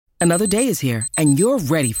Another day is here, and you're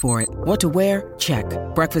ready for it. What to wear? Check.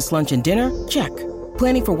 Breakfast, lunch, and dinner? Check.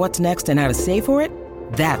 Planning for what's next and how to save for it?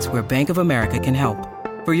 That's where Bank of America can help.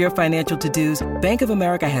 For your financial to-dos, Bank of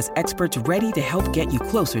America has experts ready to help get you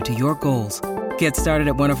closer to your goals. Get started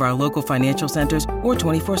at one of our local financial centers or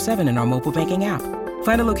 24/7 in our mobile banking app.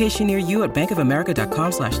 Find a location near you at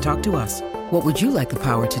bankofamerica.com/talktous. What would you like the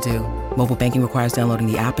power to do? Mobile banking requires downloading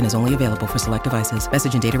the app and is only available for select devices.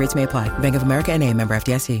 Message and data rates may apply. Bank of America N.A., member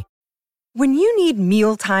FDIC. When you need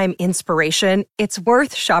mealtime inspiration, it's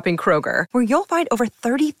worth shopping Kroger, where you'll find over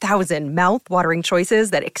 30,000 mouth-watering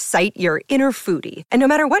choices that excite your inner foodie. And no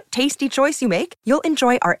matter what tasty choice you make, you'll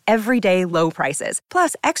enjoy our everyday low prices,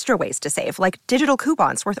 plus extra ways to save, like digital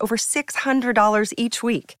coupons worth over $600 each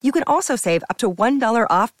week. You can also save up to $1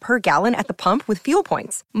 off per gallon at the pump with fuel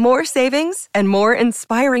points. More savings and more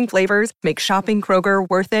inspiring flavors make shopping Kroger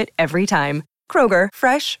worth it every time. Kroger,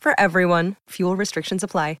 fresh for everyone. Fuel restrictions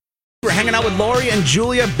apply. We're hanging out with Lori and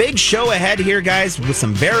Julia. Big show ahead here, guys, with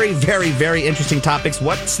some very, very, very interesting topics.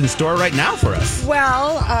 What's in store right now for us?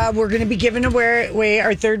 Well, we're going to be giving away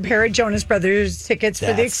our third pair of Jonas Brothers tickets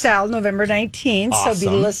for the Excel November 19th. Awesome. So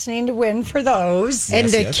be listening to win for those. And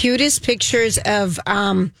the cutest pictures of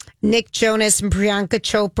Nick Jonas and Priyanka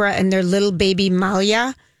Chopra and their little baby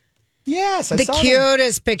Malia. Yes, I the saw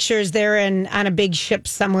cutest pictures. They're on a big ship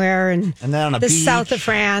somewhere and then on a the beach. south of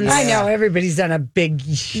France. I know, everybody's on a big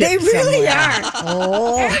ship. They really somewhere.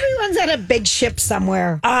 are. Everyone's on a big ship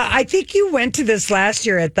somewhere. I think you went to this last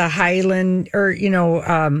year at the Highland, or,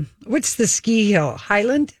 what's the ski hill?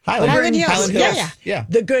 Highland? Highland Hills. Yeah.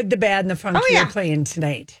 The good, the bad, and the funky yeah. are playing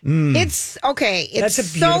tonight. It's okay. It's That's a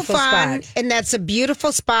so beautiful fun, spot. and that's a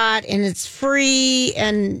beautiful spot, and it's free,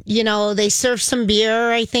 and they serve some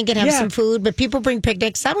beer, I think, and have some food. But people bring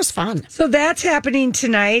picnics. That was fun. So that's happening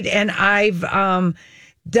tonight, and I've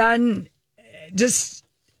done just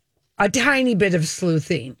a tiny bit of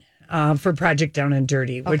sleuthing for Project Down and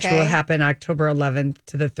Dirty, which will happen October 11th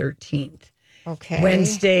to the 13th. Okay.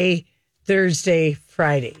 Wednesday, Thursday,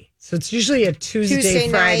 Friday. So it's usually a Tuesday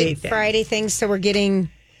Friday night, thing. Friday thing. So we're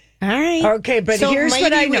getting all right. Okay, but so here's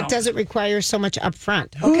what I know. It doesn't require so much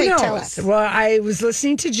upfront. Who Okay, knows? tell us. Well, I was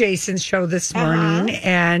listening to Jason's show this morning,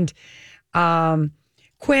 and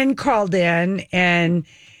Quinn called in, and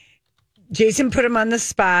Jason put him on the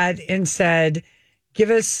spot and said,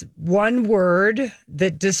 give us one word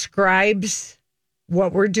that describes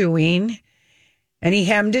what we're doing. And he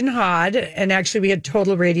hemmed and hawed, and actually we had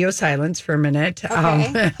total radio silence for a minute. Okay.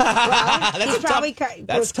 Well, That's he's probably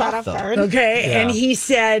that's caught tough, off though. guard. Okay, Yeah. and he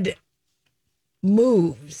said,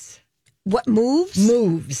 moves. What moves?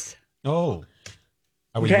 Moves. Oh.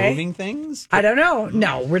 Are we Okay. moving things? I don't know.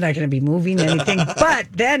 No, we're not going to be moving anything. But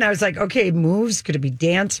then I was like, okay, moves. Could it be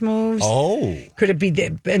dance moves? Oh. Could it be?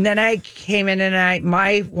 And then I came in, and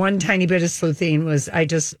my one tiny bit of sleuthing was I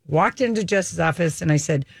just walked into Jess's office and I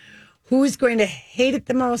said, who is going to hate it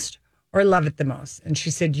the most or love it the most? And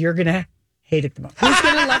she said, you're going to hate it the most. Who's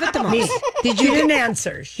going to love it the most? Me. She didn't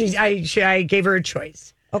answer. I gave her a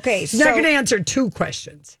choice. Okay, She's not going to answer two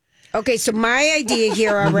questions. Okay, so my idea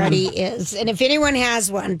here already is, and if anyone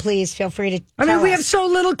has one, please feel free to tell we us. have so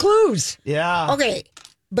little clues. Yeah. Okay,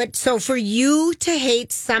 but so for you to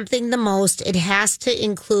hate something the most, it has to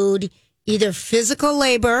include either physical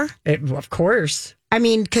labor. Of course. I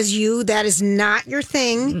mean, because that is not your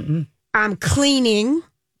thing. Cleaning,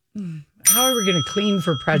 How are we going to clean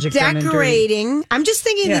for Project Down and Dirty? decorating. I'm just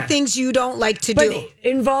thinking the Yeah. things you don't like to But do. it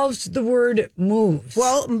involves the word moves.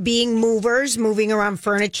 Well, being movers, moving around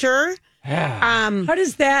furniture. How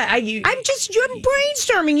does that? I'm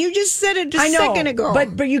brainstorming. You just said it a second ago.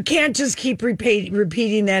 But you can't just keep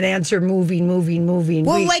repeating that answer. Moving.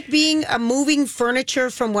 Well, like being a moving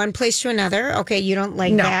furniture from one place to another. Okay, you don't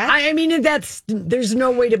like no, that. I mean there's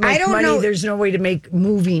no way to make don't money. know. There's no way to make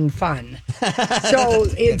moving fun. So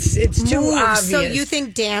it's too Moves. obvious. So you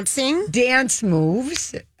think dancing? Dance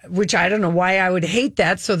moves, which I don't know why I would hate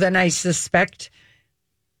that. So then I suspect,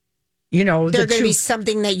 There's going to be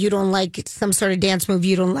something that you don't like, some sort of dance move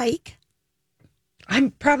you don't like.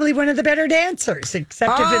 I'm probably one of the better dancers,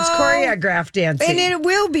 except if it's choreographed dancing. And it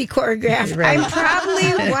will be choreographed. Right. I'm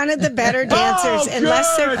probably one of the better dancers,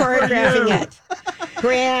 unless they're choreographing it.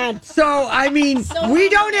 Grant. So, I mean, we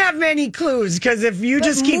don't have many clues because if you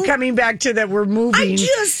just keep coming back to that we're moving. I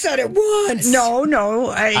just said it once. No.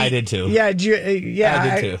 I did too. Yeah, I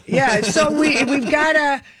did too. Yeah, so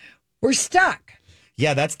we're stuck.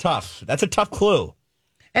 Yeah, that's tough. That's a tough clue.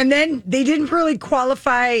 And then they didn't really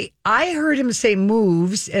qualify. I heard him say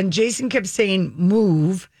moves, and Jason kept saying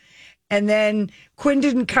move. And then Quinn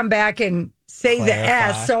didn't come back and say the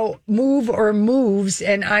S. So move or moves,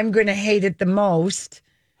 and I'm going to hate it the most.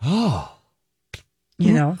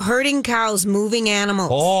 You know, herding cows, moving animals.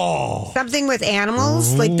 Oh. Something with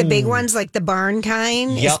animals, like the big ones, like the barn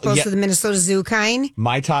kind, as opposed to the Minnesota Zoo kind.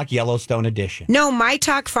 My Talk Yellowstone edition. No, My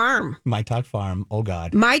Talk Farm. My Talk Farm. Oh,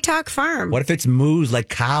 God. My Talk Farm. What if it's moos, like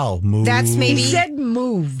cow? Moo. That's maybe. he said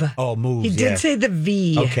move. Oh, moves. He did say the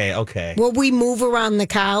V. Okay. Well, we move around the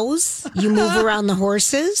cows. You move around the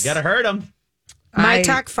horses. Gotta hurt them. My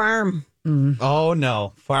Talk Farm. Oh,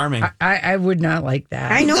 no. Farming. I would not like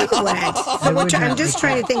that. I know you wouldn't. I'm just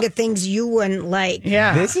trying to think of things you wouldn't like.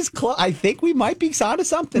 Yeah. This is I think we might be onto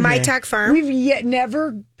something. My here. Talk Farm. We've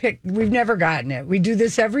never gotten it. We do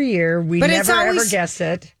this every year. We But never it's always- ever guess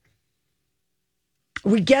it.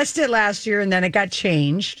 We guessed it last year and then it got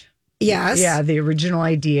changed. Yes. Yeah, the original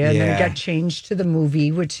idea. And then it Yeah. got changed to the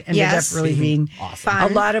movie, which ended Yes. up really being Awesome.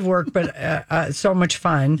 Fun. a lot of work, but so much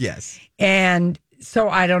fun. Yes. And so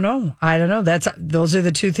I don't know. Those are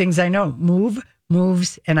the two things I know.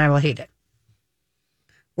 Moves, and I will hate it.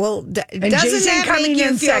 Well, And doesn't Jason that coming make you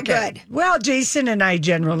in feel second. good? Well, Jason and I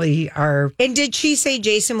generally are. And did she say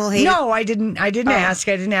Jason will hate it? No, I didn't ask.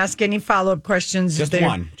 I didn't ask any follow-up questions. Just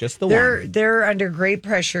one. Just the they're, one. They're under great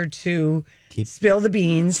pressure to spill the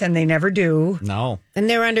beans, and they never do. No. And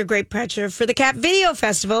they're under great pressure for the Cap Video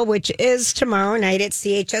Festival, which is tomorrow night at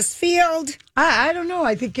CHS Field. I don't know.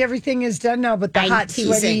 I think everything is done now, but the I'm hot,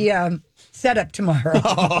 teasing. sweaty setup tomorrow.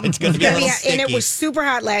 Oh, it's going to be a little sticky. And it was super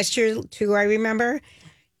hot last year, too, I remember.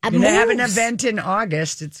 We're going to have an event in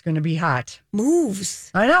August. It's going to be hot. Moves.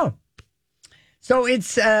 I know. So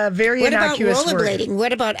it's very What about innocuous rollerblading? word.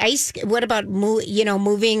 What about ice? What about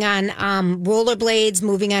moving on rollerblades,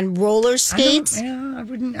 moving on roller skates? I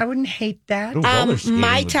wouldn't hate that. Ooh, roller skating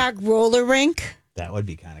My would- Talk roller rink, That would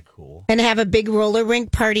be kind of cool. and have a big roller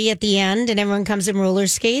rink party at the end, and everyone comes in roller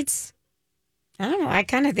skates. I don't know. I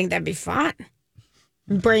kind of think that'd be fun.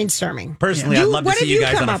 Brainstorming. Personally, I'd love to what see have you you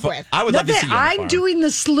guys come on a up farm. with? I would love to see you on a I'm farm. doing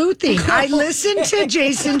the sleuthing. I listened to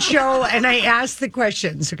Jason's show and I asked the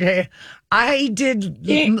questions. Okay, I did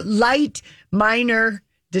light, minor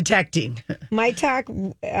detecting. My Talk.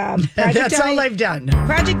 Project That's Down all and- I've done.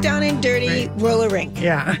 Project Down and Dirty roller rink.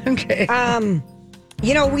 Yeah. Okay.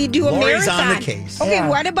 We do a Lori's marathon. on the case. Okay, Yeah.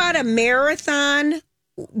 what about a marathon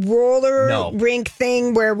roller No. rink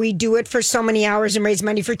thing where we do it for so many hours and raise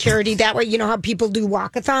money for charity? That way, you know how people do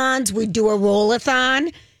walkathons? We do a roll-a-thon,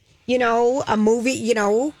 a movie,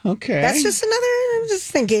 Okay. That's just I'm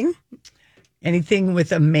just thinking. Anything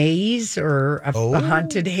with a maze or a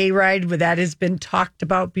haunted hayride, where that has been talked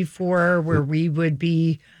about before, where we would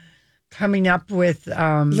be coming up with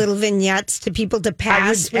Little vignettes to people to I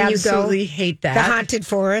pass would when you absolutely go. hate that. The haunted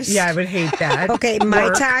forest. Yeah, I would hate that. Okay, My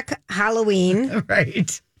Work. Talk Halloween.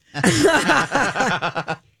 Right.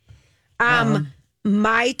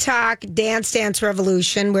 My Talk Dance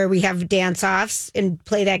Revolution, where we have dance offs and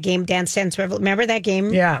play that game, Dance Revolution. Remember that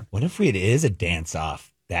game? Yeah. What if it is a dance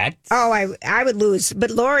off? That's Oh, I would lose.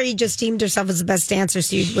 But Lori just deemed herself as the best dancer,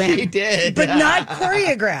 so you'd win. she did. But not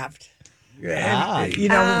choreographed.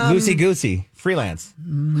 Loosey goosey, freelance.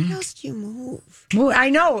 What else do you move? Well, I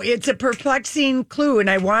know it's a perplexing clue, and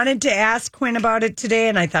I wanted to ask Quinn about it today,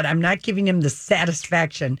 and I thought I'm not giving him the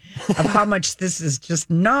satisfaction of how much this is just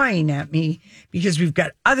gnawing at me because we've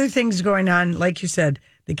got other things going on. Like you said,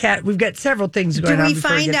 the cat. We've got several things going Do on. we before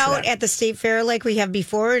find get to out that. at the state fair like we have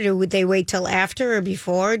before? Or would they wait till after or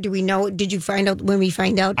before? Do we know? Did you find out when we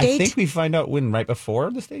find out date? I think we find out when right before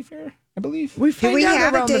the state fair. I believe. We find we out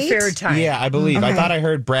have a around the date? fair time? Yeah, I believe. I Okay. thought I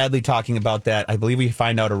heard Bradley talking about that. I believe we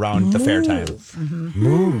find out around the fair time.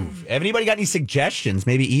 Move. Have anybody got any suggestions?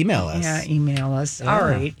 Maybe email us. Yeah, email us. All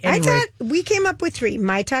right. I Anyway, thought we came up with 3: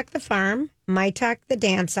 My Talk the farm, My Talk the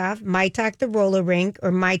dance off, My Talk the roller rink,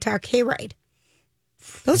 or My Talk hayride.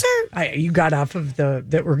 Those are you got off of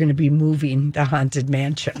that we're going to be moving the haunted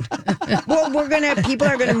mansion. well. People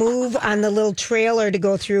are gonna move on the little trailer to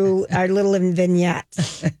go through our little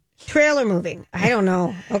vignettes. Trailer moving. I don't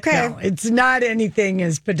know. Okay. No, it's not anything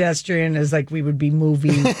as pedestrian as like we would be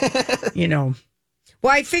moving,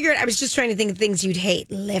 Well, I figured I was just trying to think of things you'd hate: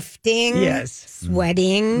 lifting, Yes.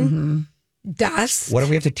 sweating, dust. What if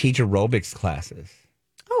we have to teach aerobics classes?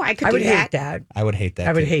 Oh, I could I do would that. hate that. I would hate that.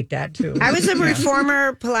 I would too. hate that too. I was a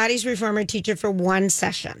Pilates reformer teacher for one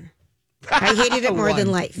session. I hated it more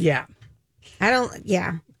than life. Yeah.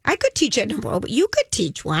 I could teach it in a row, but you could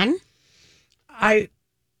teach one.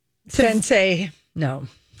 Sensei, no.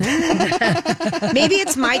 Maybe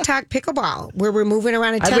it's My Talk pickleball, where we're moving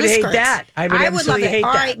around in I would tennis hate courts. that. I would love absolutely it. hate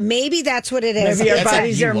All that. right, maybe that's what it is. Maybe our It's a-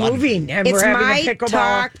 bodies are you want. moving and It's we're having My a pickleball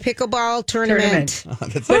Talk pickleball tournament.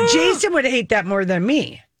 But Jason would hate that more than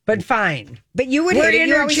me. but fine. But you would We're hate it.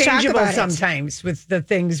 You always talk interchangeable about it. sometimes with the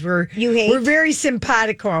things You hate? we're very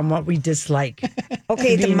simpatico on what we dislike.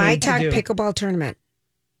 Okay, the My Convenient to Talk do. pickleball tournament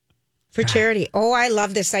for charity. Oh, I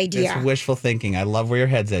love this idea. It's wishful thinking. I love where your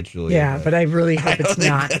head's at, Julia. Yeah, but I really hope it's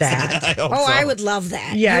not that. I hope Oh, so. I would love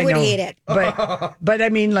that. Yeah, you I would know. hate it. But I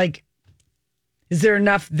mean, like, is there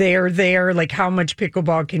enough there? Like, how much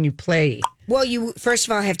pickleball can you play? Well, you first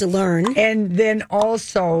of all have to learn. And then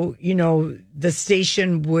also, the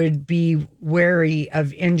station would be wary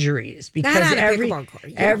of injuries because Not on a pickleball court,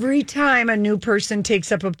 yeah. every time a new person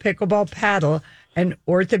takes up a pickleball paddle, an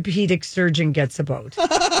orthopedic surgeon gets a boat.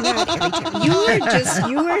 Not every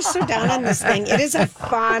time. You are so down on this thing. It is a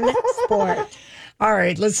fun sport. All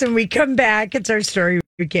right, listen, we come back. It's our story.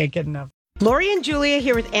 We can't get enough. Lori and Julia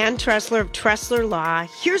here with Ann Tressler of Tressler Law.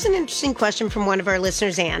 Here's an interesting question from one of our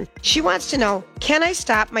listeners, Ann. She wants to know, can I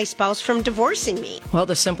stop my spouse from divorcing me? Well,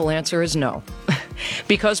 the simple answer is no.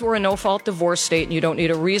 Because we're a no-fault divorce state and you don't need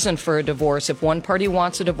a reason for a divorce, if one party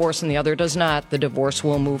wants a divorce and the other does not, the divorce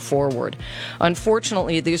will move forward.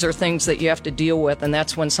 Unfortunately, these are things that you have to deal with, and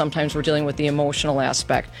that's when sometimes we're dealing with the emotional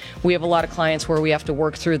aspect. We have a lot of clients where we have to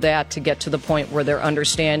work through that to get to the point where they're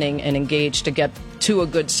understanding and engaged to get to a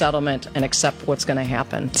good settlement and accept what's going to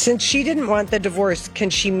happen. Since she didn't want the divorce,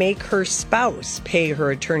 can she make her spouse pay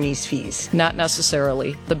her attorney's fees? Not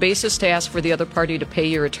necessarily. The basis to ask for the other party to pay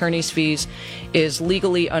your attorney's fees is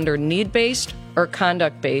legally under need-based or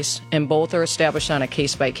conduct-based, and both are established on a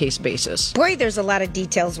case-by-case basis. Boy, there's a lot of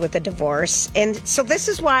details with a divorce. And so this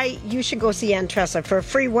is why you should go see Ann Tressler. For a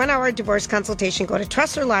free 1-hour divorce consultation, go to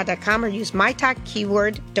TresslerLaw.com or use my talk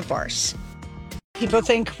keyword divorce. People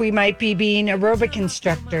think we might be being aerobic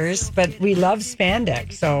instructors, but we love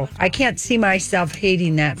spandex. So I can't see myself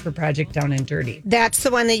hating that for Project Down and Dirty. That's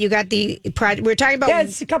the one that you got the project. We're talking about.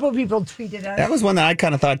 Yes, a couple of people tweeted us. That was one that I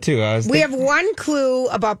kind of thought too. We have one clue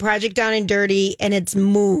about Project Down and Dirty, and it's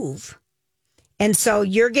move. And so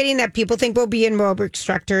you're getting that people think we'll be aerobic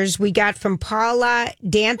instructors. We got from Paula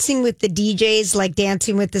Dancing with the DJs, like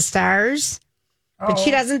Dancing with the Stars. But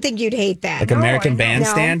she doesn't think you'd hate that. like American I know.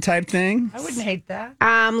 Bandstand type thing. I wouldn't hate that.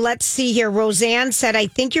 Let's see here. Roseanne said, I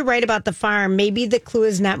think you're right about the farm. Maybe the clue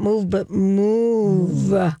is not move, but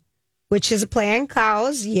move, which is a play on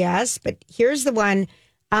cows. Yes. But here's the one.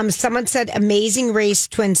 Someone said Amazing Race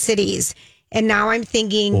Twin Cities. And now I'm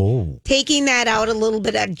thinking, taking that out a little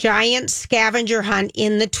bit, a giant scavenger hunt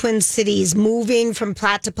in the Twin Cities, moving from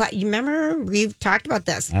plot to plot. You remember? We've talked about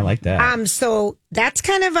this. I like that. So that's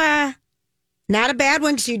kind of not a bad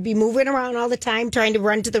one because you'd be moving around all the time trying to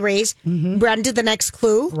run to the race, run to the next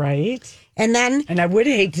clue. Right. And then And I would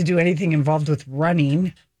hate to do anything involved with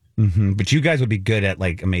running. But you guys would be good at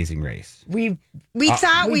like Amazing Race. we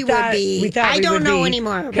thought we would be. I don't know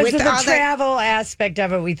anymore. Because With of the all that, travel aspect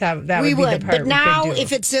of it, we thought that we would be would. the part But now, we could do.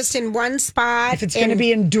 if it's just in one spot, If it's going to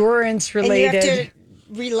be endurance related. and you have to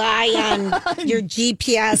rely on your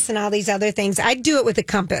GPS and all these other things, I'd do it with a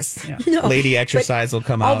compass. No. Lady exercise will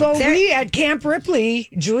come out. Although we at Camp Ripley,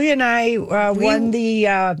 Julia and I won the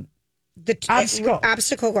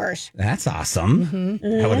obstacle course. That's awesome.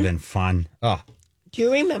 That would have been fun. Oh, Do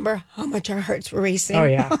you remember how much our hearts were racing? Oh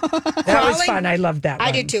yeah, that was fun. I loved that one.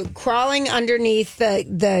 I did too. Crawling underneath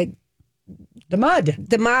the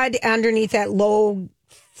mud underneath that low.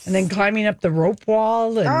 And then climbing up the rope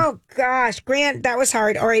wall. And Oh gosh, Grant, that was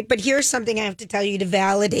hard. All right, but here's something I have to tell you to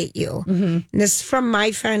validate you. And this is from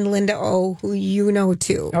my friend Linda O, who you know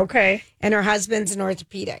too. Okay. And her husband's an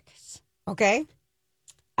orthopedics. Okay,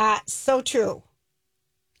 so true.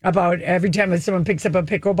 About every time that someone picks up a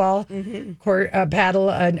pickleball paddle,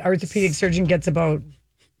 an orthopedic surgeon gets a boat.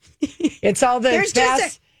 It's all the There's just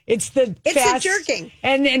fast. It's the jerking.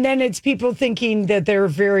 And then it's people thinking that they're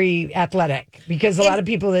very athletic because a lot of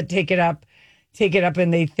people that take it up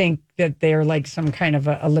and they think that they're like some kind of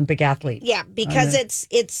a Olympic athlete. Yeah, because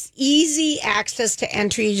it's easy access to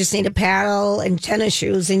entry. You just need a paddle and tennis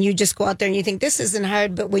shoes, and you just go out there and you think this isn't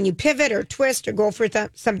hard. But when you pivot or twist or go for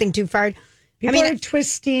something too far, People are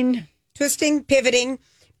twisting, pivoting,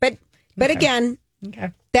 but again,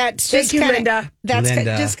 that's Thank just you, kind Linda. of that's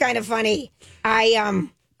Linda. just kind of funny.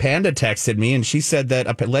 Panda texted me and she said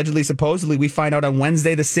that allegedly, supposedly, we find out on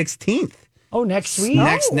Wednesday the 16th. Oh, next week?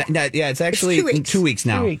 Yeah, it's actually It's 2 weeks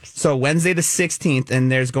now. 2 weeks. So Wednesday the 16th,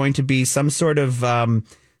 and there's going to be some sort of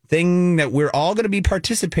thing that we're all going to be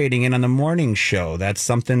participating in on the morning show. That's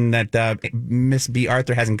something that Miss B.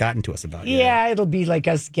 Arthur hasn't gotten to us about yet. Yeah, it'll be like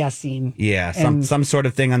us guessing. Yeah, And- some sort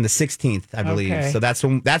of thing on the 16th, I believe. Okay. So that's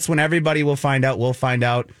when everybody will find out. We'll find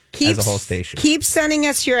out as a whole station. Keep sending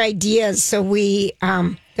us your ideas so we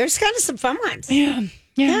there's kind of some fun ones.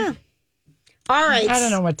 Yeah. All right. I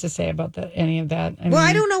don't know what to say about any of that.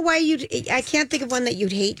 I don't know why I can't think of one that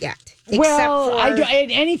you'd hate yet. Well, Except for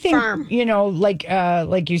anything, farm.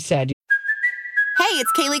 like you said. Hey,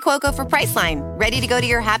 it's Kaylee Cuoco for Priceline. Ready to go to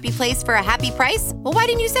your happy place for a happy price? Well, why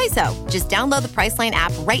didn't you say so? Just download the Priceline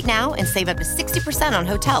app right now and save up to 60% on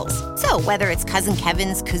hotels. So whether it's Cousin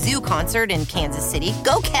Kevin's Kazoo Concert in Kansas City,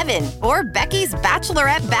 go Kevin, or Becky's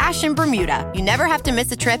Bachelorette Bash in Bermuda, you never have to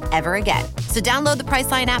miss a trip ever again. So download the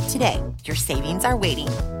Priceline app today. Your savings are waiting.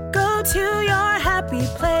 Go to your happy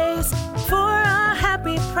place for a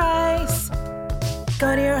happy price.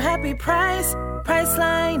 Go to your happy price,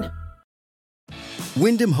 Priceline.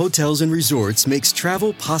 Wyndham Hotels and Resorts makes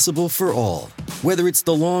travel possible for all. Whether it's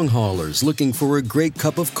the long haulers looking for a great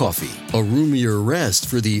cup of coffee, a roomier rest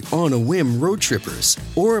for the on-a-whim road trippers,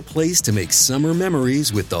 or a place to make summer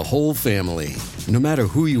memories with the whole family. No matter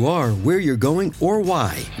who you are, where you're going, or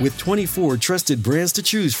why, with 24 trusted brands to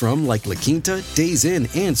choose from like La Quinta, Days Inn,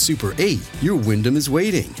 and Super 8, your Wyndham is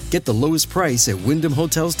waiting. Get the lowest price at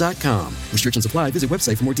WyndhamHotels.com. Restrictions apply. Visit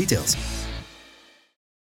website for more details.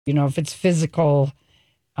 If it's physical,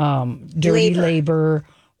 dirty labor,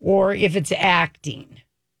 or if it's acting.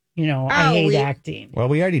 I hate acting. Well,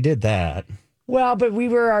 we already did that. Well, but we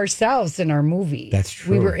were ourselves in our movie. That's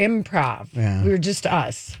true. We were improv. Yeah. We were just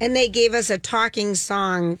us. And they gave us a talking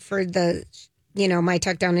song for the, My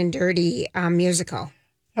Tuck Down and Dirty musical.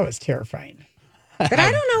 That was terrifying. But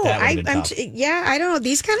I don't know. I don't know.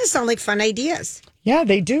 These kind of sound like fun ideas. Yeah,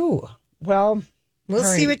 they do. Well... We'll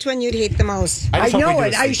see which one you'd hate the most. I know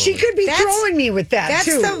it. She could be throwing me with that,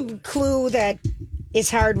 too. That's the clue that is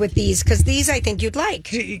hard with these, because these I think you'd like.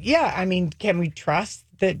 Yeah, can we trust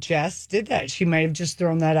that Jess did that? She might have just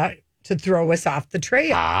thrown that out to throw us off the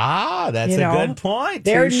trail. That's a good point.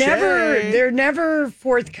 They're never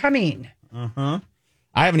forthcoming. Uh-huh.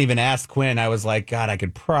 I haven't even asked Quinn. I was like, God, I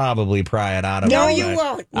could probably pry it out of him. No, you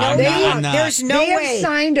won't. No, they won't. There's no way. They have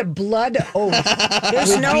signed a blood oath.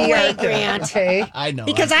 There's no way, Grant. Okay. I know.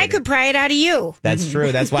 Because I could pry it out of you. That's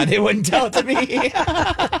true. That's why they wouldn't tell it to me.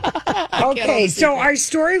 Okay, so our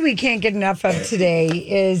story we can't get enough of today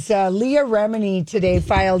is Leah Remini today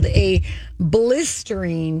filed a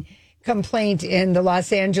blistering complaint in the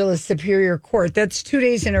Los Angeles Superior Court. That's 2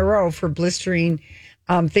 days in a row for blistering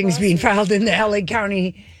things being filed in the LA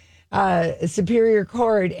County Superior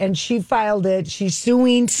Court, and she filed it. She's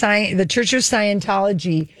suing the Church of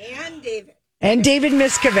Scientology and David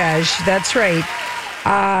Miscavige. That's right.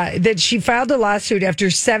 That she filed a lawsuit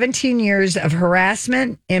after 17 years of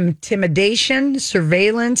harassment, intimidation,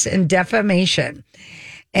 surveillance, and defamation.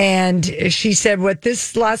 And she said, what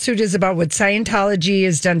this lawsuit is about, what Scientology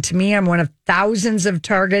has done to me. I'm one of thousands of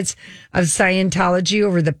targets of Scientology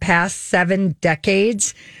over the past 7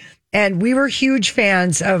 decades. And we were huge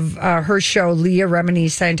fans of her show, Leah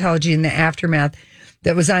Remini's Scientology in the Aftermath,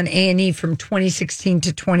 that was on A&E from 2016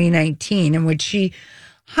 to 2019, in which she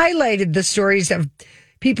highlighted the stories of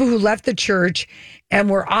people who left the church and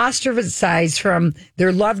were ostracized from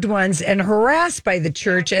their loved ones and harassed by the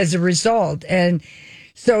church as a result. And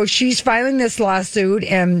so she's filing this lawsuit,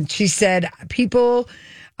 and she said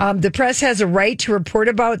the press has a right to report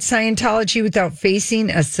about Scientology without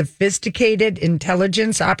facing a sophisticated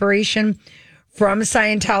intelligence operation from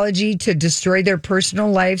Scientology to destroy their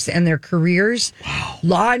personal lives and their careers. Wow.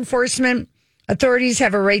 Law enforcement authorities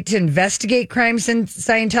have a right to investigate crimes in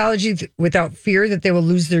Scientology without fear that they will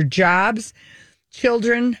lose their jobs.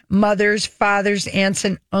 Children, mothers, fathers, aunts,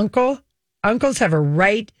 and uncles have a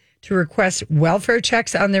right to request welfare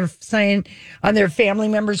checks on their family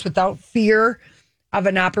members without fear of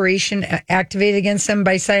an operation activated against them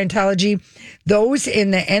by Scientology. Those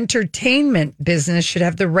in the entertainment business should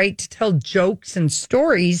have the right to tell jokes and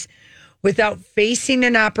stories without facing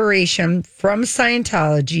an operation from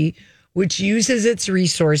Scientology, which uses its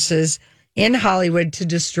resources in Hollywood to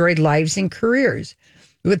destroy lives and careers.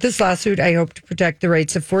 With this lawsuit, I hope to protect the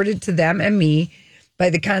rights afforded to them and me by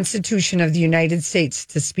the Constitution of the United States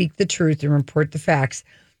to speak the truth and report the facts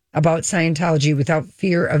about Scientology without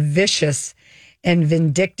fear of vicious and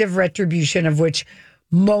vindictive retribution, of which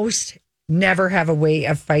most never have a way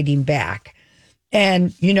of fighting back.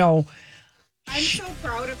 And, I'm so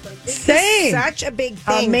proud of her. This Same. is such a big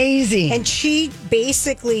thing. Amazing. And she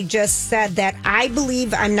basically just said that I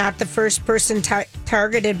believe I'm not the first person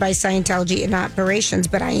targeted by Scientology in operations,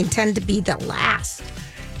 but I intend to be the last.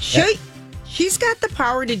 She's got the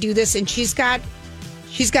power to do this, and she's got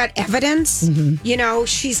evidence. Mm-hmm.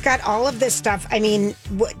 She's got all of this stuff. I mean,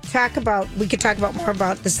 we could talk about more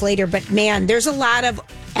about this later, but man, there's a lot of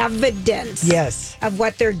evidence of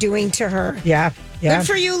what they're doing to her. Yeah. Good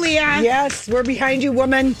for you, Leah. Yes, we're behind you,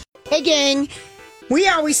 woman. Hey, gang. We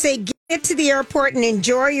always say get to the airport and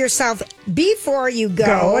enjoy yourself before you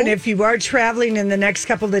go. And if you are traveling in the next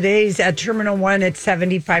couple of days at Terminal 1, it's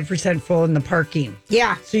 75% full in the parking.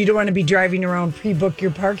 Yeah. So you don't want to be driving around, pre-book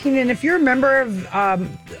your parking. And if you're a member of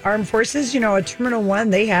Armed Forces, at Terminal 1,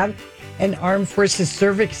 they have an Armed Forces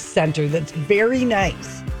Service Center that's very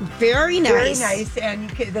nice. Very nice. Very nice. And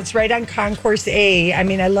that's right on Concourse A. I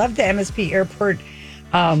mean, I love the MSP Airport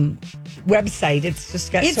website. It's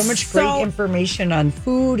just got so much great information on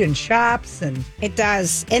food and shops. And it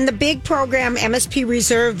does. And the big program, MSP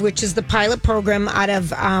Reserve, which is the pilot program out of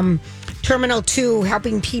Terminal 2,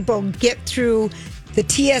 helping people get through the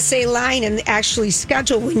TSA line and actually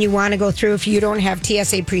schedule when you want to go through if you don't have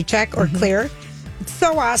TSA pre-check or clear. It's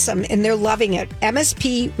so awesome, and they're loving it.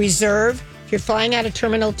 MSP Reserve. If you're flying out of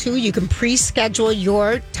Terminal 2, you can pre-schedule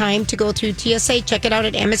your time to go through TSA. Check it out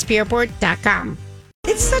at mspairport.com.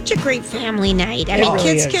 It's such a great family night. I mean,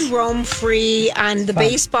 kids can roam free on the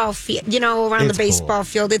baseball field, around the baseball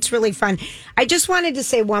field. It's really fun. I just wanted to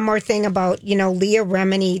say one more thing about, Leah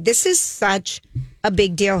Remini. This is such a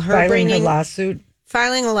big deal. Her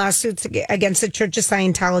filing a lawsuit against the Church of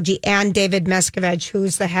Scientology and David Miscavige,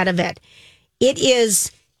 who's the head of it.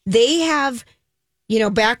 They have,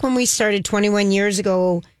 back when we started 21 years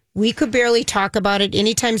ago, we could barely talk about it.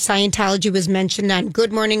 Anytime Scientology was mentioned on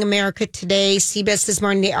Good Morning America Today, CBS This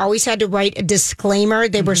Morning, they always had to write a disclaimer.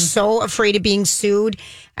 They were so afraid of being sued.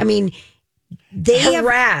 I mean, they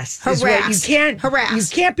harassed. You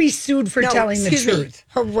can't be sued for telling the truth.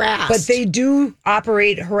 Harassed. But they do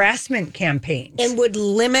operate harassment campaigns. And would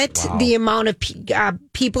limit the amount of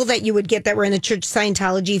people that you would get that were in the Church of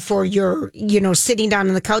Scientology for your, sitting down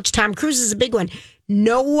on the couch. Tom Cruise is a big one.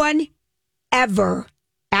 No one ever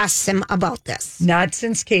asks him about this. Not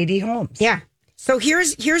since Katie Holmes. Yeah. So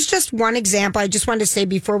here's just one example. I just wanted to say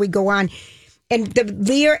before we go on. And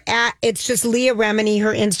it's just Leah Remini,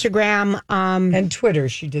 her Instagram. And Twitter,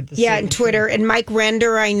 she did the same. Yeah, and Twitter. And Mike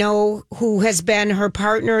Render, I know, who has been her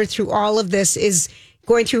partner through all of this, is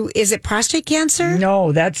going through, is it prostate cancer?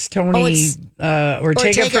 No, that's Tony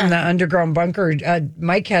Ortega from the underground bunker.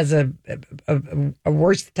 Mike has a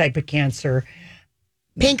worse type of cancer.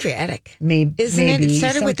 Pancreatic. Maybe. Isn't it? It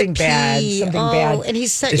started with something bad. And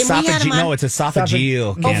he's it's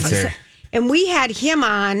esophageal cancer. And we had him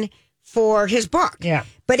on for his book. Yeah.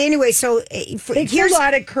 But anyway, so it takes a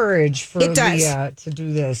lot of courage for Leah to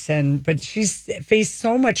do this, but she's faced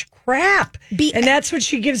so much crap, and that's what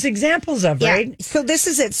she gives examples of, right? So this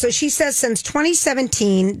is it. So she says since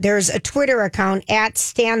 2017, there's a Twitter account at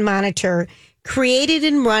Stan Monitor, created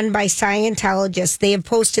and run by Scientologists. They have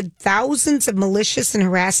posted thousands of malicious and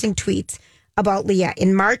harassing tweets about Leah.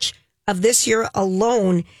 In March of this year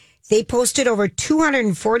alone, they posted over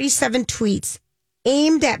 247 tweets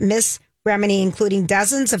aimed at Miss Remini, including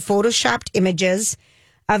dozens of photoshopped images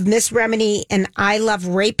of Miss Remini in I Love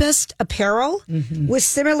Rapist apparel with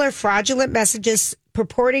similar fraudulent messages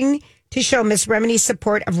purporting to show Miss Remini's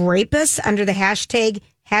support of rapists under the hashtag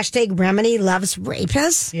Remini Loves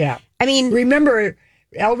Rapists. Yeah. I mean, remember,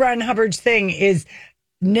 L. Ron Hubbard's thing is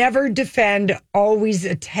never defend, always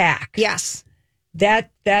attack. Yes. That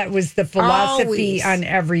was the philosophy on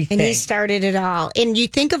everything. And he started it all. And you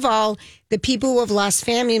think of all the people who have lost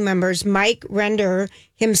family members. Mike Render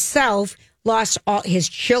himself lost all his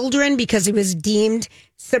children because he was deemed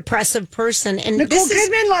suppressive person. And Nicole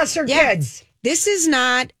Kidman lost her kids. This is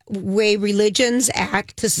not way religions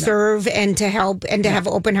act to serve and to help and to have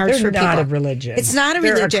open hearts for people. It's not a religion. It's not a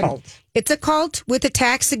religion. They're a cult. It's a cult with a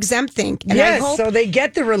tax exempt thing. And yes, so they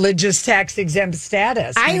get the religious tax exempt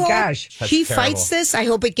status. I hope she fights this. I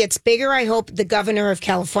hope it gets bigger. I hope the governor of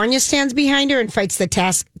California stands behind her and fights the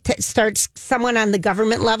tax. Starts someone on the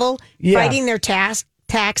government level fighting their tax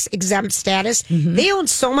exempt status. They own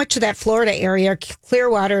so much of that Florida area,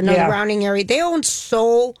 Clearwater and the surrounding area. They own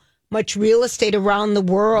so much real estate around the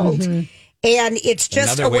world. And it's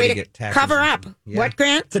just a way to cover up. Yeah. What,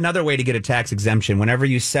 Grant? It's another way to get a tax exemption. Whenever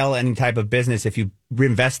you sell any type of business, if you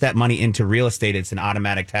invest that money into real estate, it's an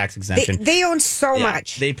automatic tax exemption. They own so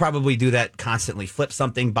much. They probably do that constantly. Flip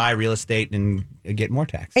something, buy real estate, and get more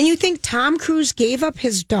tax. And you think Tom Cruise gave up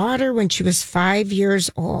his daughter when she was 5 years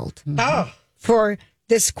old for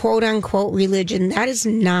this quote-unquote religion? That is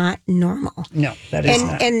not normal. No, that is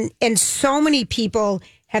not. And so many people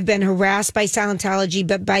have been harassed by Scientology,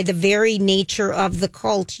 but by the very nature of the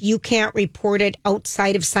cult, you can't report it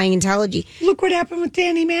outside of Scientology. Look what happened with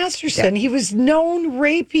Danny Masterson. Yeah. He was known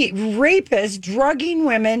rapist, drugging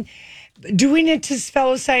women, doing it to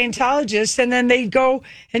fellow Scientologists, and then they go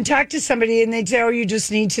and talk to somebody, and they say, "Oh, you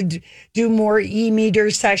just need to do more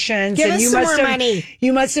e-meter sessions, Give and us you some must more have money.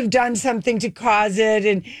 you must have done something to cause it."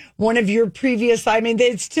 And one of your previous, I mean,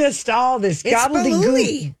 it's just all this It's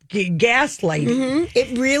gobbledygook, gaslighting.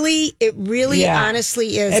 It really,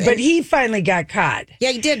 honestly is. But he finally got caught.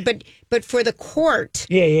 Yeah, he did. But for the court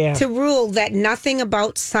to rule that nothing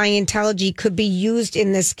about Scientology could be used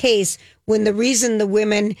in this case, when the reason the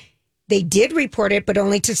women, they did report it, but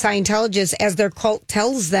only to Scientologists as their cult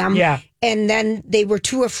tells them. Yeah. And then they were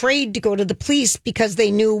too afraid to go to the police because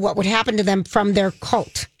they knew what would happen to them from their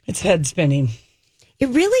cult. It's head spinning. It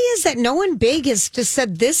really is that no one big has just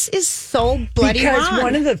said this is so bloody because wrong.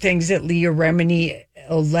 one of the things that Leah Remini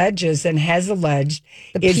alleges and has alleged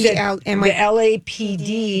is that the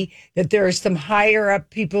LAPD, that there are some higher up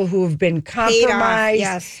people who have been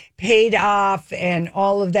compromised, paid off, and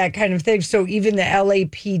all of that kind of thing. So even the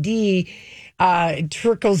LAPD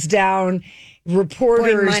trickles down,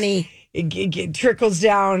 reporters money. It trickles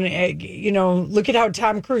down. Look at how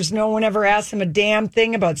Tom Cruise, no one ever asked him a damn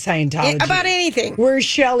thing about Scientology. Yeah, about anything. Where's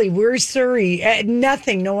Shelley? Where's Suri?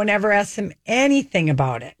 Nothing. No one ever asked him anything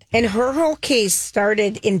about it. And her whole case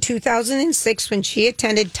started in 2006 when she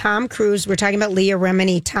attended Tom Cruise. We're talking about Leah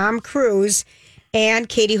Remini, Tom Cruise and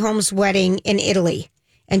Katie Holmes' wedding in Italy.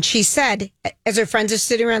 And she said, as her friends are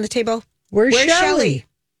sitting around the table, Where's Shelley?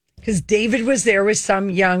 Because David was there with some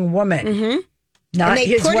young woman. Mm-hmm. Not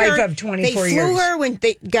his wife of 24 years. They flew her when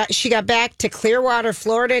she got back to Clearwater,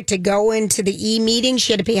 Florida to go into the e-meeting.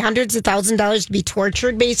 She had to pay hundreds of $1,000s to be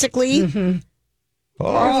tortured, basically. Mm-hmm.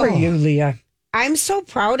 Oh, for you, Leah. I'm so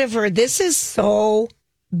proud of her. This is so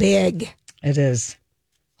big. It is.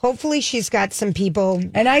 Hopefully she's got some people.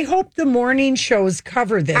 And I hope the morning shows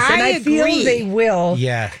cover this. And I feel they will.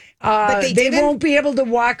 Yeah. But they won't be able to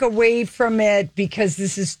walk away from it because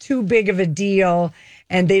this is too big of a deal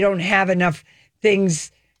and they don't have enough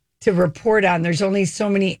things to report on. There's only so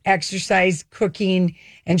many exercise, cooking,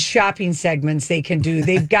 and shopping segments they can do.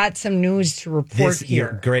 They've got some news to report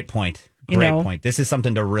here. Great point. Great point. This is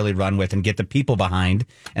something to really run with and get the people behind,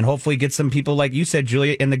 and hopefully get some people, like you said,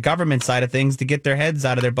 Julia, in the government side of things to get their heads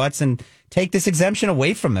out of their butts and take this exemption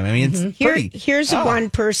away from them. I mean, it's pretty. Here's one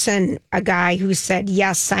person, a guy who said,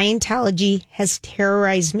 yes, Scientology has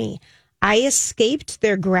terrorized me. I escaped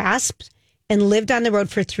their grasp and lived on the road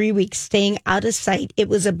for 3 weeks, staying out of sight. It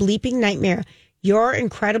was a bleeping nightmare. Your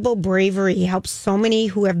incredible bravery helps so many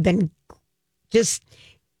who have been just,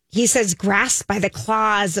 he says, grasped by the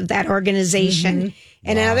claws of that organization. Mm-hmm.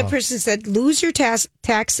 And another person said, lose your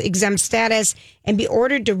tax-exempt status and be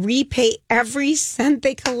ordered to repay every cent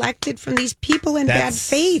they collected from these people in bad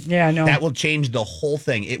faith. Yeah, no. That will change the whole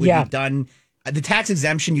thing. It would be done. The tax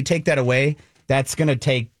exemption, you take that away, that's going to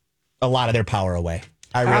take a lot of their power away.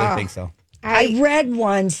 I really think so. I read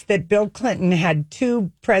once that Bill Clinton had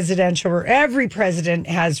two presidential, every president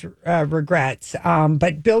has regrets,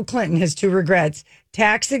 but Bill Clinton has two regrets: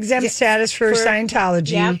 tax exempt status for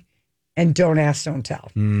Scientology and don't ask, don't tell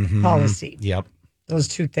policy. Yep. Those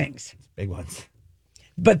two things. Big ones.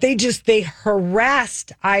 But they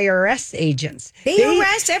harassed IRS agents. They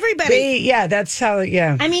harassed everybody. That's how,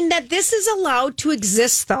 I mean, that this is allowed to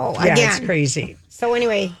exist, though. Yeah, again. it's crazy. So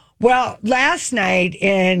anyway. Well, last night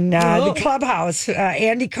in the clubhouse,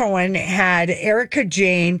 Andy Cohen had Erica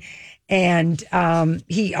Jane, and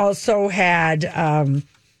he also had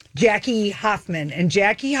Jackie Hoffman. And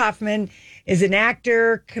Jackie Hoffman is an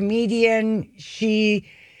actor, comedian.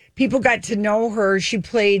 People got to know her. She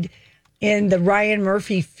played in the Ryan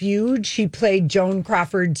Murphy Feud. She played Joan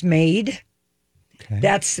Crawford's maid. Okay.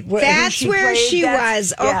 That's where she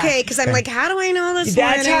was. Okay, because I'm like, how do I know this?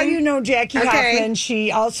 That's how you know Jackie Hoffman.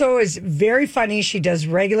 She also is very funny. She does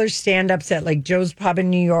regular stand-ups at like Joe's Pub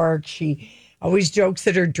in New York. She always jokes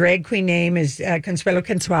that her drag queen name is Consuelo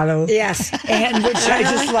Consuelo. Yes. And which I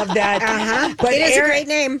just love that. Uh-huh. But it is a great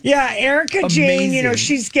name. Yeah, Erica Jane,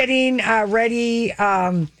 she's getting ready.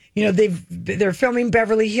 They're filming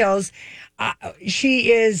Beverly Hills.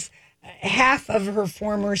 She is half of her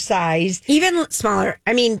former size. Even smaller.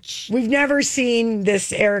 I mean, we've never seen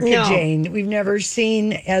this Erica Jane. We've never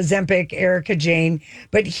seen Ozempic Erica Jane.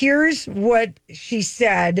 But here's what she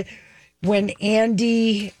said when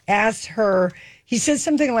Andy asked her. He said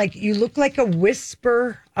something like, "You look like a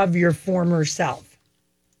whisper of your former self."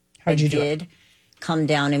 How'd you do it? I did come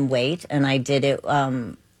down in weight, and I did it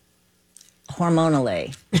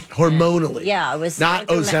hormonally. Hormonally? Yeah, I was not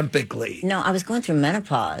Ozempically. No, I was going through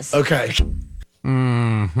menopause. Okay.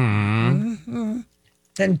 Mm-hmm.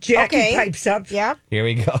 Then Jackie pipes up. Yep. Here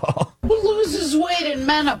we go. Who loses weight in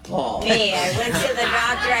menopause? Me. I went to the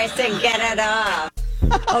doctor. I said, get it off.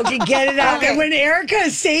 Okay, get it out. And when Erica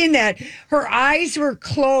is saying that, her eyes were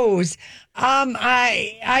closed.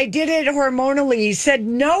 I did it hormonally. Said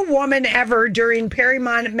no woman ever during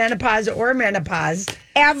perimenopause or menopause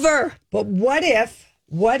ever. But what if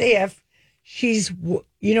she's,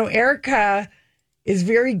 Erica is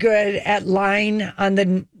very good at lying on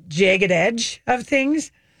the jagged edge of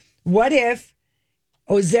things. What if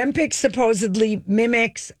Ozempic supposedly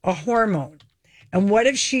mimics a hormone? And what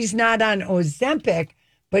if she's not on Ozempic,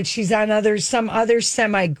 but she's on some other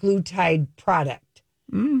semi-glutide product?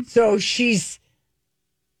 So she's,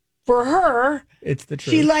 for her, it's the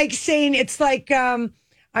truth. She likes saying, it's like, I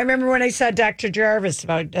remember when I saw Dr. Jarvis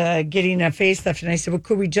about getting a facelift, and I said, well,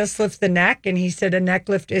 could we just lift the neck? And he said, a neck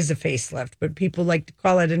lift is a facelift, but people like to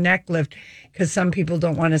call it a neck lift because some people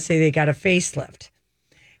don't want to say they got a facelift.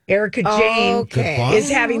 Erica Jane is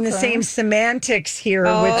having the same semantics here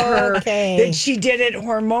with her, that she did it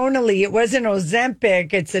hormonally. It wasn't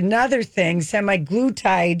Ozempic. It's another thing,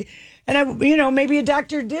 semaglutide. And, maybe a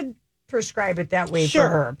doctor did prescribe it that way for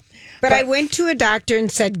her. But I went to a doctor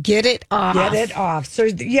and said, get it off. Get it off. So,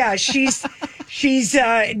 yeah, she's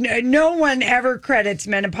no one ever credits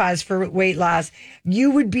menopause for weight loss.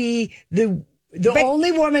 You would be the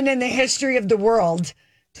only woman in the history of the world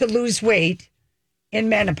to lose weight in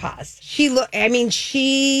menopause. She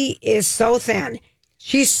is so thin.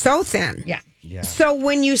 She's so thin. Yeah. So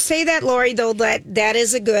when you say that, Lori, though, that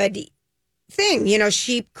is a good thing.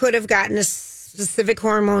 She could have gotten a specific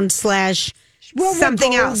hormone /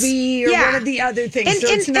 something else. Or one of the other things. So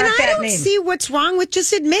it's not that I don't name. see what's wrong with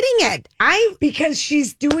just admitting it. Because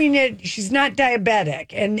she's doing it, she's not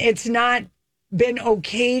diabetic, and it's not been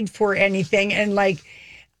okayed for anything. And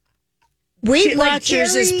Weight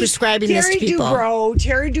Watchers is prescribing this to people.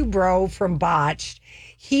 Terry Dubrow from Botched.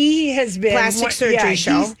 He has been plastic surgery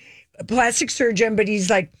show. He's a plastic surgeon, but he's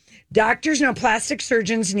like, doctors know, plastic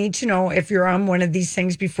surgeons need to know if you're on one of these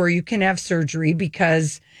things before you can have surgery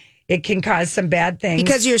because it can cause some bad things.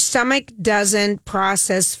 Because your stomach doesn't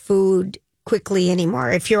process food quickly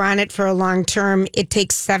anymore. If you're on it for a long term, it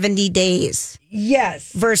takes 70 days.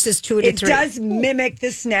 Yes. Versus 2 to 3. It does mimic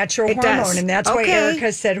this natural hormone, and that's why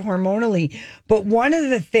Erica said hormonally. But one of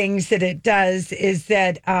the things that it does is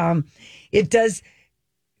that it does.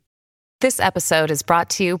 This episode is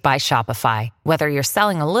brought to you by Shopify. Whether you're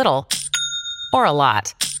selling a little or a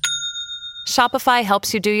lot, Shopify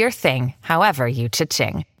helps you do your thing, however you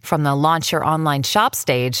cha-ching. From the launch your online shop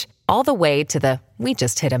stage, all the way to the we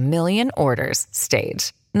just hit 1 million orders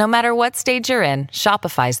stage. No matter what stage you're in,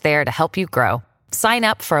 Shopify's there to help you grow. Sign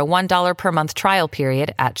up for a $1 per month trial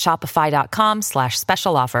period at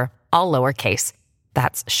shopify.com/special offer, all lowercase.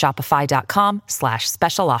 That's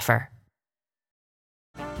shopify.com/special offer.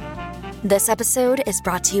 This episode is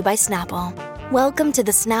brought to you by Snapple. Welcome to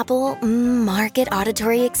the Snapple Market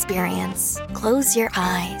Auditory Experience. Close your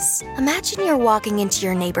eyes. Imagine you're walking into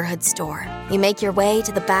your neighborhood store. You make your way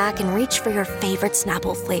to the back and reach for your favorite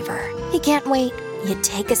Snapple flavor. You can't wait. You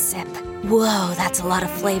take a sip. Whoa, that's a lot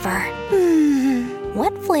of flavor.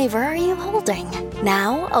 What flavor are you holding?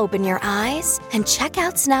 Now open your eyes and check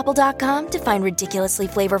out Snapple.com to find ridiculously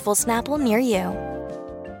flavorful Snapple near you.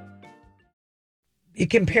 It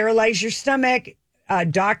can paralyze your stomach.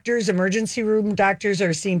 Emergency room doctors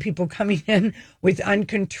are seeing people coming in with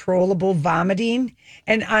uncontrollable vomiting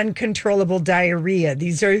and uncontrollable diarrhea.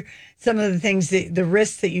 These are some of the things, the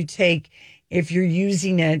risks that you take if you're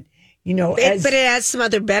using it. But it has some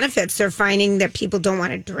other benefits. They're finding that people don't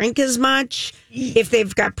want to drink as much if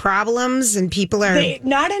they've got problems, and people are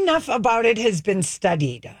not enough about it has been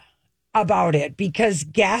studied about it, because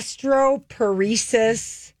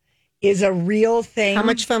gastroparesis is a real thing. How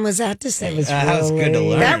much fun was that to say? That was good to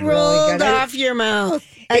learn. That rolled off your mouth.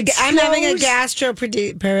 I'm having a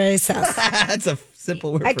gastroparesis. That's a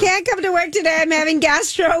simple word. I can't come to work today. I'm having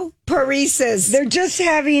gastroparesis. They're just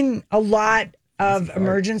having a lot of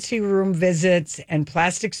emergency room visits, and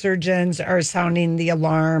plastic surgeons are sounding the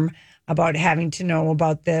alarm about having to know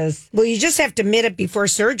about this. Well, you just have to admit it before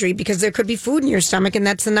surgery, because there could be food in your stomach, and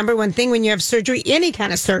that's the number one thing when you have surgery, any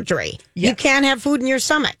kind of surgery. Yes. You can't have food in your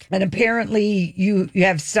stomach. And apparently you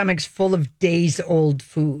have stomachs full of days-old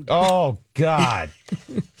food. Oh, God.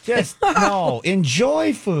 Just, no,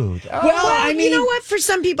 enjoy food. Oh. Well, I mean, you know what? For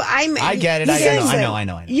some people, I get it. I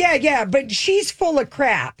know. Yeah, but she's full of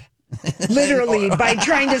crap. Literally, by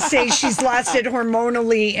trying to say she's lost it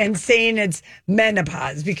hormonally and saying it's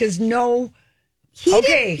menopause, because he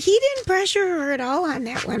didn't pressure her at all on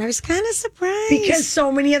that one. I was kind of surprised, because so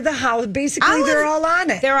many of the house, basically, they're all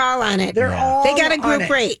on it. They're all on it. They got a group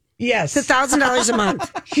rate. Yes, it's $1,000 a month.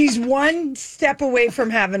 She's one step away from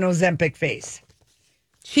having Ozempic face.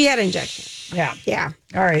 She had injection. Yeah. Yeah.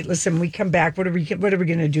 All right. Listen, we come back. What are we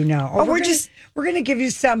going to do now? Oh, we're going to give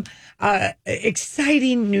you some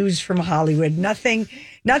exciting news from Hollywood. Nothing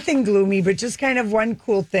gloomy, but just kind of one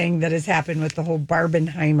cool thing that has happened with the whole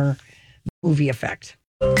Barbenheimer movie effect.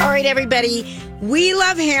 All right, everybody. We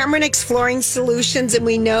love Hamernick's Flooring Solutions, and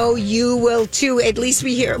we know you will too. At least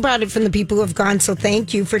we hear about it from the people who have gone. So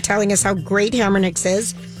thank you for telling us how great Hamernick's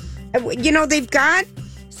is. You know, they've got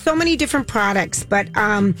so many different products, but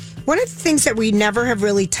one of the things that we never have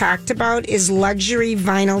really talked about is luxury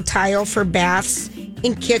vinyl tile for baths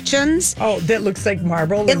in kitchens. Oh, that looks like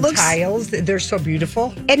marble tiles. They're so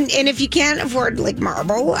beautiful. And if you can't afford like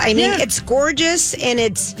marble, I mean, it's gorgeous, and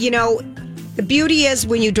it's, you know, the beauty is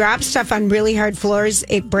when you drop stuff on really hard floors,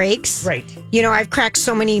 it breaks. Right. You know, I've cracked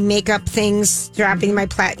so many makeup things dropping my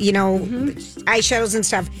eyeshadows and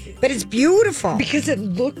stuff, but it's beautiful because it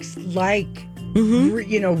looks like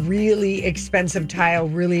you know, really expensive tile,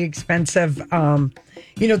 really expensive,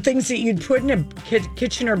 you know, things that you'd put in a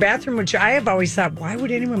kitchen or bathroom, which I have always thought, why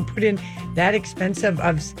would anyone put in that expensive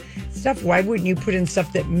of stuff? Why wouldn't you put in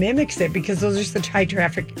stuff that mimics it? Because those are such high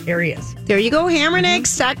traffic areas. There you go,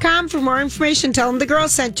 Hamernicks.com for more information. Tell them the girl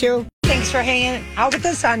sent you. Thanks for hanging out with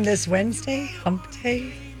us on this Wednesday, Hump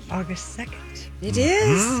Day, August 2nd. It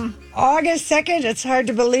is. August 2nd. It's hard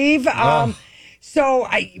to believe. So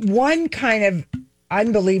one kind of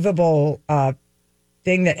unbelievable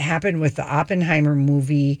thing that happened with the Oppenheimer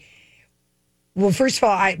movie. Well, first of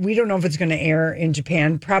all, we don't know if it's going to air in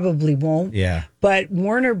Japan. Probably won't. Yeah. But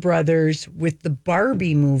Warner Brothers with the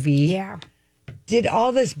Barbie movie did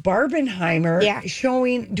all this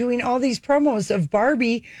Barbenheimer doing all these promos of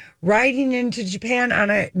Barbie riding into Japan on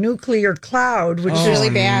a nuclear cloud, which is really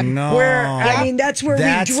bad. No. I mean, that's where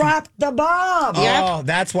we dropped the bomb. Oh,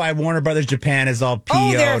 that's why Warner Brothers Japan is all PO'd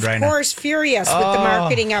right now. Oh, they're of course furious with the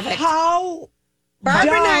marketing of it. How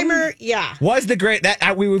Barbenheimer, was the great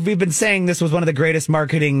that we've been saying this was one of the greatest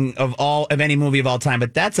marketing of any movie of all time,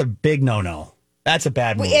 but that's a big no. That's a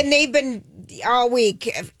bad movie. And they've been all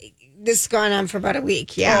week. This has gone on for about a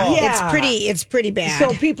week. It's pretty bad.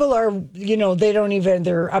 So people are, you know,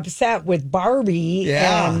 they're upset with Barbie.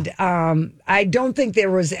 And I don't think there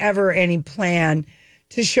was ever any plan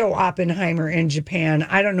to show Oppenheimer in Japan.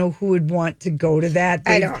 I don't know who would want to go to that.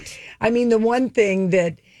 I don't. I mean, the one thing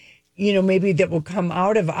that, you know, maybe that will come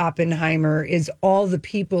out of Oppenheimer is all the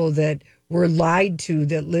people that were lied to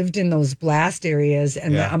that lived in those blast areas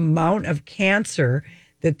and the amount of cancer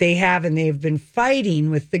that they have, and they've been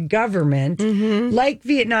fighting with the government, like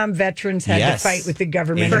Vietnam veterans had to fight with the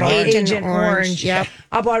government about Agent Orange,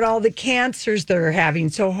 about all the cancers they're having.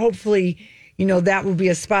 So hopefully, you know, that will be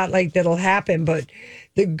a spotlight that'll happen. But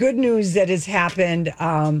the good news that has happened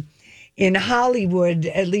in Hollywood,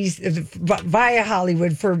 at least via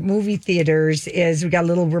Hollywood for movie theaters, is we got a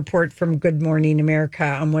little report from Good Morning America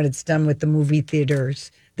on what it's done with the movie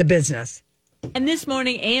theaters, the business. And this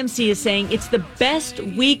morning, AMC is saying it's the best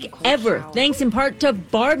week ever, thanks in part to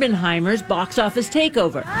Barbenheimer's box office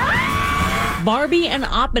takeover. Barbie and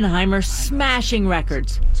Oppenheimer smashing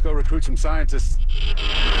records. Let's go recruit some scientists.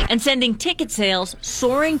 And sending ticket sales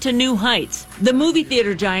soaring to new heights. The movie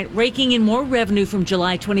theater giant raking in more revenue from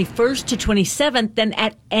July 21st to 27th than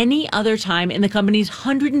at any other time in the company's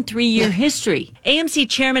 103-year history. AMC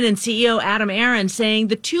chairman and CEO Adam Aron saying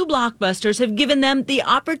the two blockbusters have given them the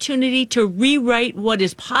opportunity to rewrite what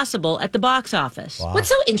is possible at the box office. Wow. What's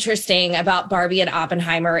so interesting about Barbie and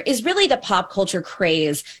Oppenheimer is really the pop culture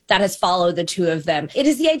craze that has followed the two of them. It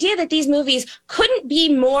is the idea that these movies couldn't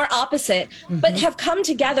be more opposite, but have come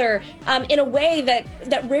together in a way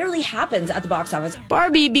that rarely happens at the box office.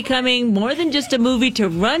 Barbie becoming more than just a movie to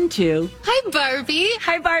run to. Hi, Barbie.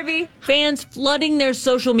 Hi, Barbie. Fans flooding their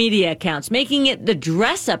social media accounts, making it the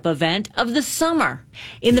dress-up event of the summer.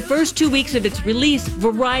 In the first 2 weeks of its release,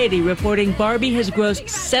 Variety reporting Barbie has grossed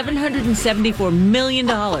 $774 million.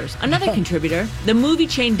 Another contributor, the movie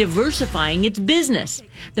chain diversifying its business.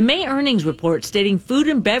 The May earnings report stating food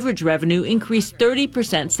and beverage revenue increased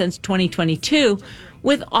 30% since 2022,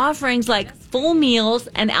 with offerings like full meals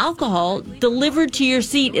and alcohol delivered to your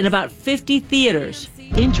seat in about 50 theaters.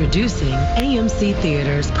 Introducing AMC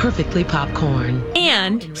Theaters Perfectly Popcorn.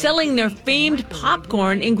 And selling their famed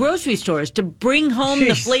popcorn in grocery stores to bring home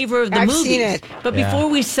the flavor of the movies. Seen it. But before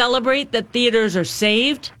we celebrate that theaters are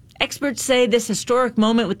saved, experts say this historic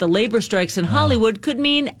moment with the labor strikes in Hollywood could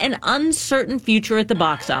mean an uncertain future at the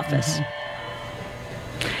box office.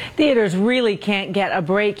 Theaters really can't get a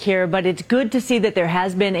break here, but it's good to see that there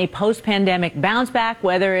has been a post-pandemic bounce back,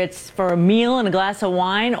 whether it's for a meal and a glass of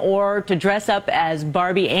wine or to dress up as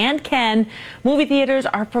Barbie and Ken. Movie theaters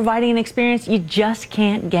are providing an experience you just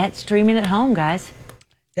can't get streaming at home, guys.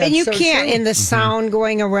 And you so can't, true. in the sound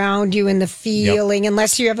going around you and the feeling,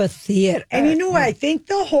 unless you have a theater. And you know what? I think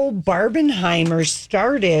the whole Barbenheimer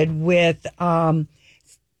started with is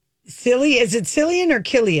it Cillian or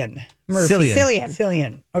Killian Murphy?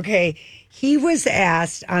 Cillian. Okay. He was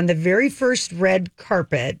asked on the very first red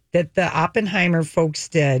carpet that the Oppenheimer folks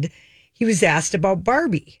did, he was asked about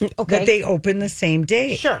Barbie, that they opened the same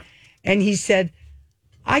day. Sure. And he said,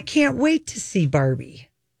 I can't wait to see Barbie.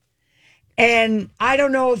 And I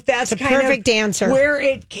don't know if that's kind of perfect answer where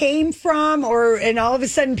it came from, and all of a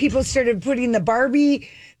sudden people started putting the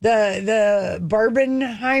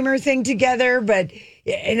Barbenheimer thing together.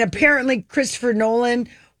 And apparently Christopher Nolan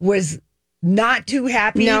was not too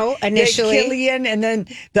happy. No, initially. Killian, and then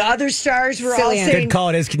the other stars were all saying... Good call.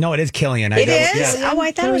 It is Killian. It is? Yeah. Oh,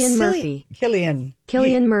 I thought it was Murphy. Killian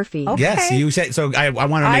Murphy. Okay. Yes, you said so. I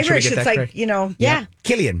want to make sure we get that correct. Yeah.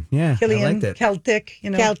 Killian. Yeah, Killian, I liked it. Celtic.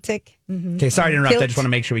 Celtic. Mm-hmm. Okay, sorry to interrupt. I just want to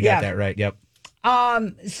make sure we got that right. Yep.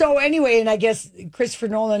 So anyway, and I guess Christopher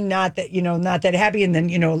Nolan not that happy, and then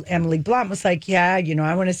Emily Blunt was like, yeah,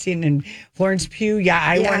 I want to see it, and Florence Pugh,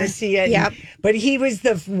 I want to see it. Yep. But he was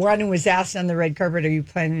the one who was asked on the red carpet, "Are you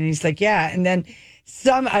planning?" And he's like, yeah. And then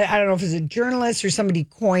I don't know if it was a journalist or somebody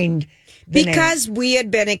coined. Because we had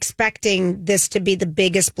been expecting this to be the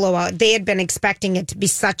biggest blowout. They had been expecting it to be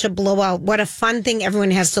such a blowout. What a fun thing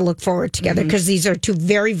everyone has to look forward together, because these are two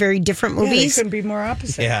very, very different movies. Yeah, they couldn't be more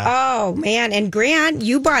opposite. Yeah. Oh, man. And Grant,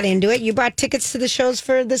 you bought into it. You bought tickets to the shows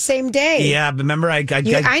for the same day. Yeah, but remember, I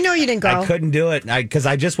know you didn't go. I couldn't do it because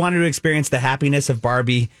I just wanted to experience the happiness of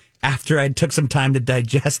Barbie after I took some time to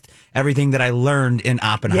digest everything that I learned in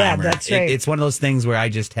Oppenheimer. Yeah, that's right. It's one of those things where I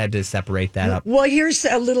just had to separate that up. Well, here's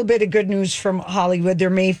a little bit of good news from Hollywood.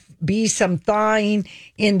 There may be some thawing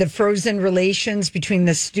in the frozen relations between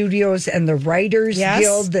the studios and the Writers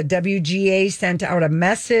Guild. The WGA sent out a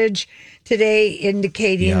message today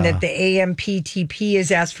indicating that the AMPTP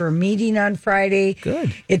has asked for a meeting on Friday.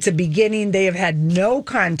 Good. It's a beginning. They have had no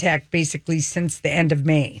contact basically since the end of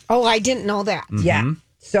May. Oh, I didn't know that. Mm-hmm. Yeah.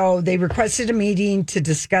 So they requested a meeting to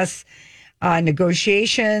discuss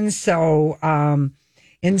negotiations. So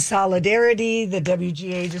in solidarity, the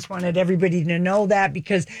WGA just wanted everybody to know that,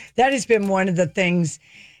 because that has been one of the things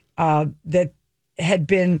that had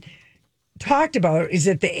been talked about, is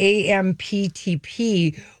that the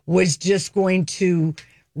AMPTP was just going to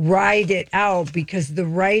ride it out because the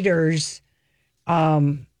writers,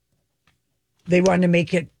 they wanted to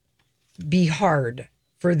make it be hard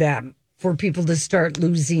for them, for people to start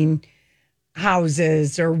losing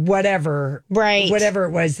houses or whatever. Right. Whatever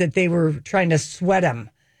it was that they were trying to sweat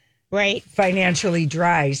them. Right. Financially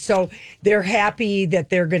dry. So they're happy that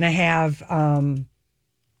they're going to have, that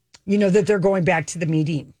they're going back to the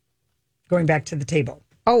meeting, going back to the table.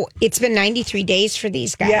 Oh, it's been 93 days for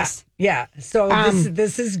these guys. Yeah. So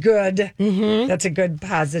this is good. Mm-hmm. That's a good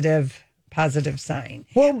positive sign.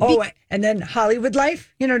 Well, and then Hollywood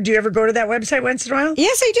Life. Do you ever go to that website once in a while?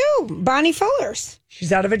 Yes, I do. Bonnie Fuller's.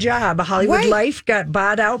 She's out of a job. Hollywood Life got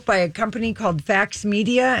bought out by a company called Fax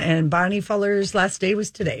Media, and Bonnie Fuller's last day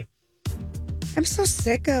was today. I'm so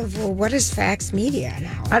sick of, what is Fax Media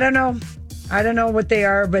now? I don't know what they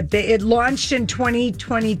are, but it launched in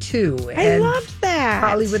 2022. I loved that.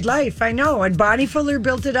 Hollywood Life, I know. And Bonnie Fuller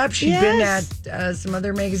built it up. She'd been at some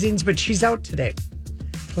other magazines, but she's out today.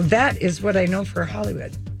 Well, that is what I know for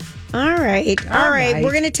Hollywood. All right.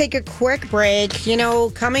 We're going to take a quick break.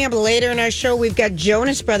 Coming up later in our show, we've got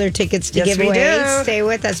Jonas Brother tickets to give away. We do. Stay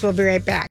with us. We'll be right back.